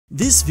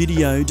This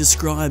video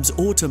describes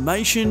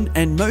automation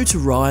and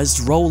motorized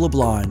roller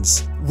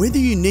blinds. Whether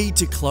you need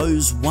to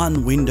close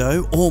one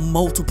window or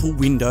multiple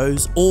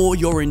windows or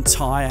your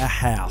entire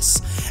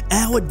house,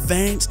 our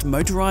advanced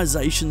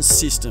motorization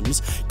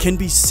systems can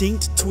be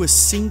synced to a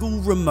single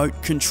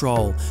remote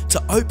control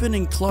to open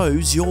and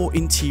close your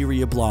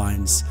interior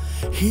blinds.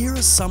 Here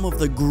are some of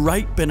the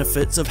great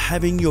benefits of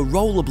having your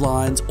roller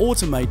blinds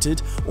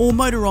automated or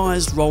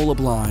motorized roller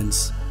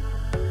blinds.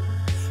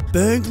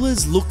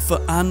 Burglars look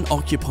for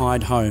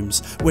unoccupied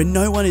homes where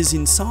no one is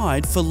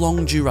inside for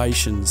long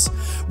durations.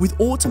 With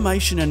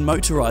automation and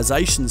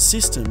motorization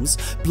systems,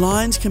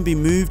 blinds can be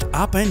moved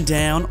up and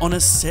down on a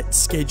set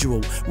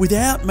schedule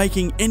without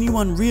making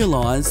anyone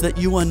realise that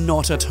you are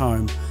not at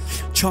home.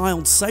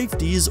 Child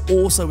safety is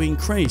also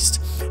increased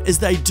as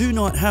they do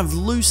not have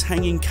loose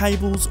hanging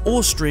cables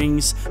or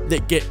strings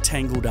that get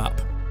tangled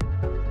up.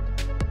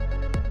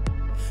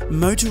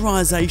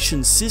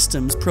 Motorization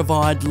systems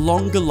provide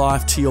longer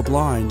life to your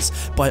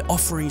blinds by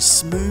offering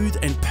smooth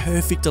and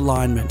perfect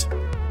alignment.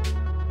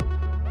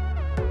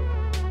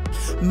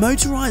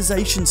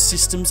 Motorization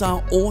systems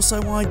are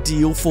also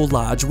ideal for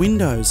large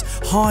windows,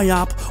 high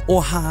up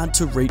or hard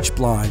to reach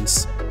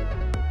blinds.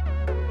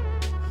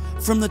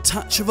 From the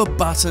touch of a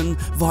button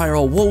via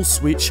a wall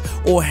switch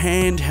or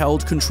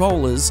handheld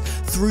controllers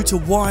through to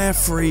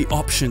wire-free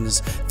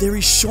options, there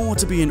is sure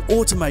to be an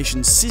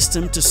automation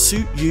system to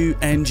suit you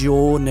and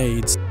your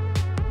needs.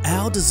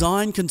 Our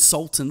design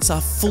consultants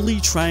are fully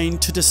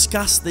trained to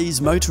discuss these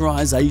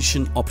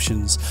motorization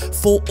options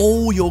for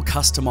all your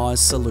customized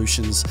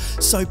solutions,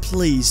 so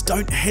please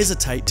don't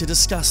hesitate to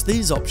discuss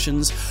these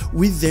options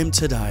with them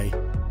today.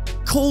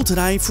 Call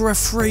today for a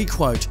free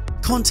quote.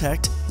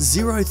 Contact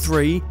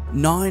 03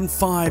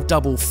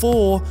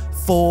 9544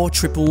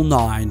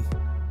 4999.